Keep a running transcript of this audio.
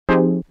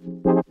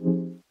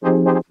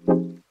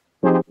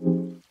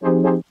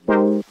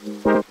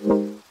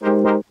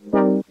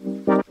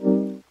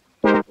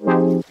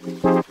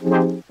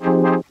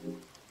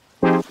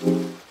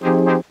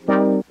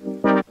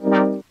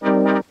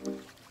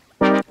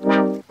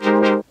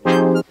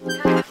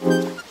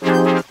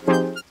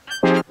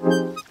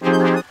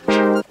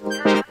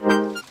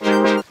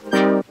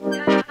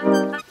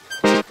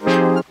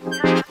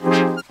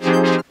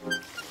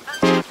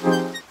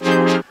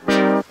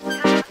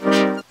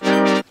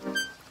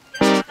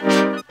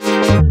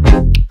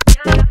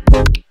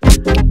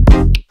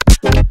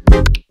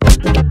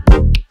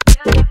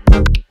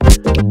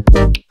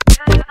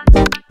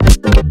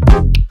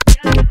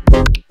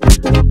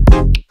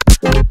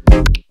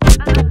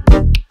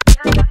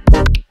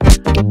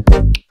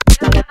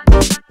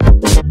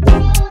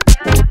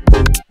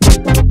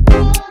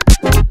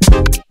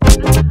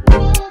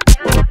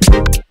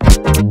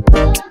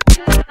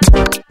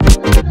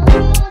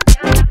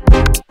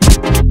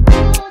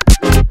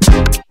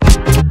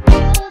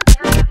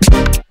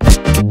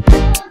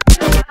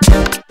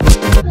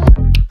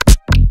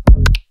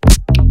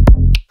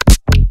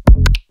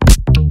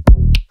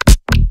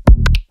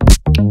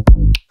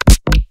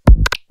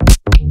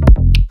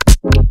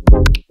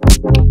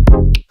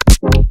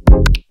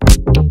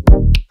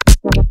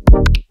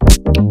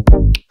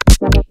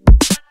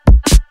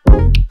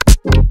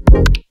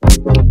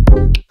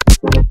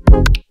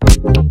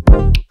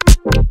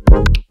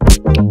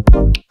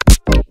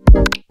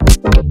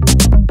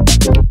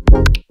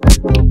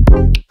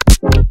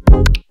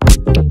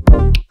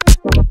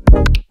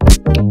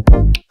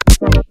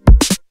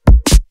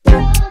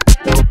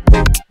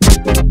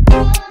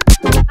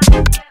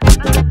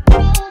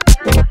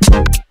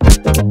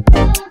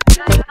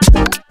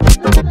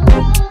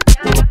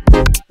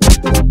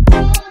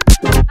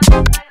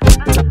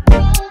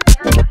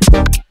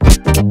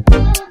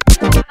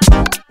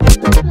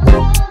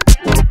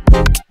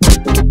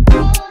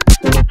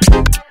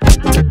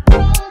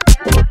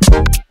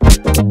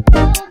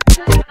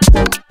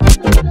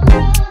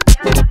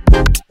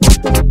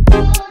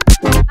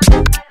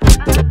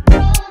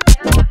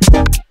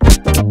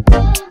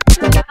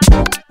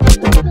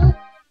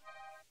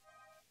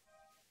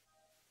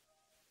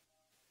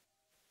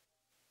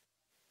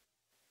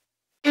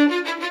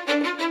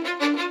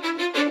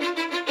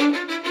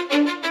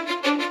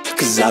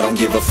Cause I don't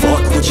give a fuck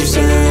what you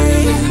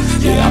say.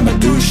 Yeah, I'ma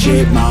do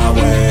shit my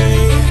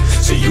way.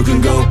 So you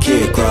can go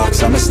kick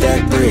rocks, I'ma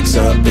stack bricks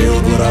up,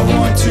 build what I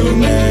want to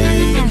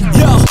make.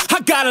 Yo,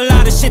 I got a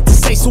lot of shit to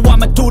say, so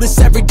I'ma do this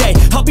every day.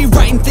 I'll be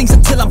writing things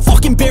until I'm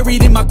fucking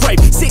buried in my grave.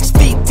 6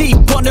 feet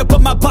deep under, but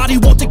my body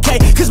won't decay.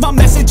 Cause my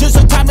messages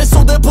are timeless,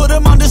 so they'll put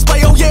them on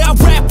display. Oh yeah, I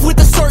rap with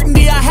a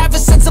certainty, I have a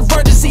sense of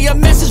urgency. A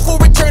message for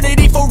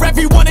eternity, for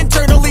everyone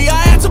internally.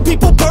 I had some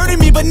people burning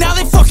me, but now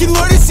they fucking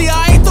learn to see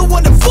I ain't the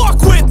one to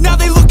fuck with, now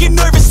they looking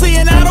nervously.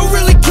 And I don't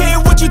really care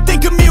what you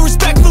think of me,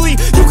 respectfully.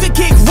 You can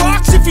kick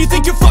rocks if you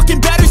think you're fucking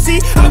better, see.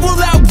 I will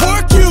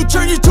outwork you,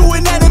 turn you to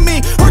an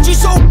enemy. Hurt you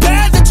so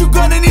bad that you're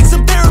gonna need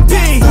some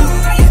therapy.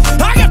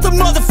 I got the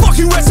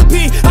motherfucking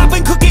recipe, I've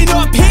been cooking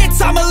up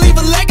hits, I'ma leave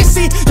a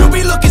legacy. You'll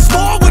be looking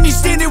small when you're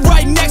standing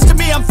right next to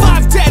me. I'm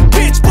 5'10",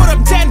 bitch, but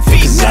I'm 10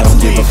 feet. Cause I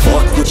don't give a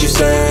fuck what you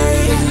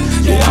say.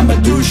 Yeah, I'ma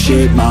do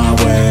shit my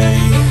way.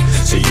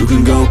 So you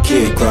can go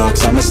kick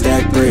rocks, I'ma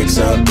stack bricks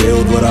up,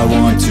 build what I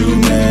want to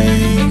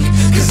make.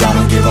 Cause I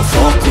don't give a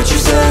fuck what you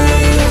say.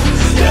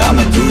 Yeah,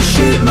 I'ma do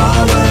shit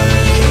my way.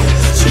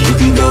 So you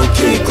can go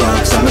kick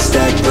rocks, I'ma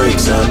stack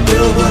bricks up,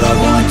 build what I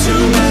want to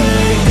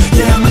make.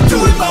 Yeah, I'ma do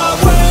it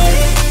my way.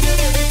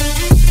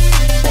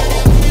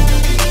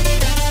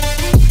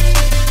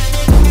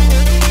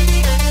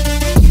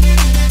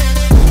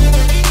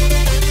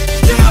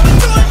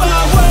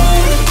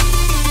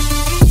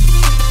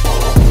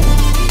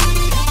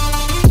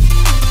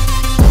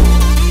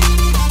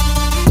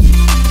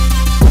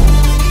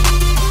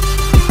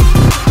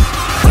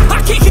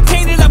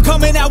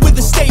 Coming out with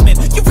a statement.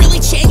 You really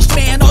changed,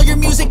 man, all your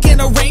music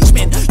and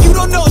arrangement. You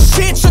don't know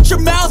shit, shut your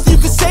mouth, you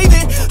can save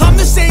it. I'm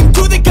the same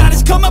dude that got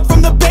his come up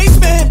from the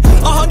basement.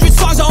 100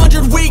 songs,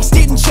 100 weeks,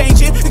 didn't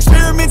change it.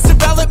 Experiments,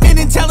 development,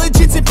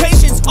 intelligence, and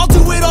patience. I'll do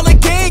it all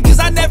again, cause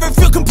I never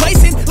feel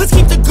complacent. Let's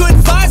keep the good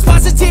vibes,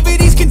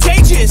 positivity's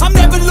contagious. I'm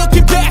never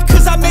looking back,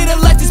 cause I made a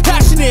life that's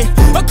passionate.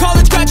 A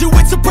college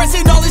graduate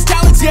suppressing all his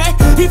talents, yeah.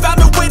 He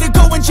found a way to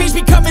go and change,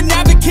 become an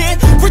advocate.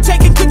 For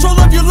taking control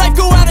of your life,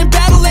 go out and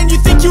battle. And you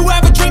think you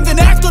have a dream, then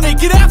act on it.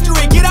 Get after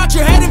it, get out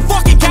your head and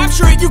fucking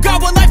capture it. You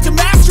got one life to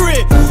master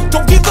it.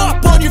 Don't give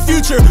up on your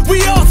future,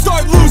 we all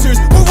start losers.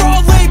 We're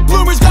all late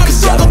bloomers, gotta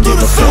struggle through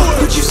the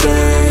sewer. What you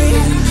say?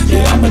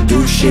 Yeah, I'ma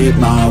do shit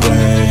my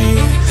way.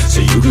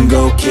 So you can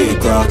go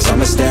kick rocks,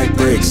 I'ma stack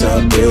bricks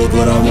up, build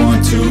what I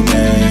want to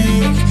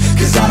make.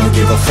 Cause I don't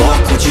give a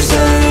fuck what you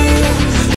say.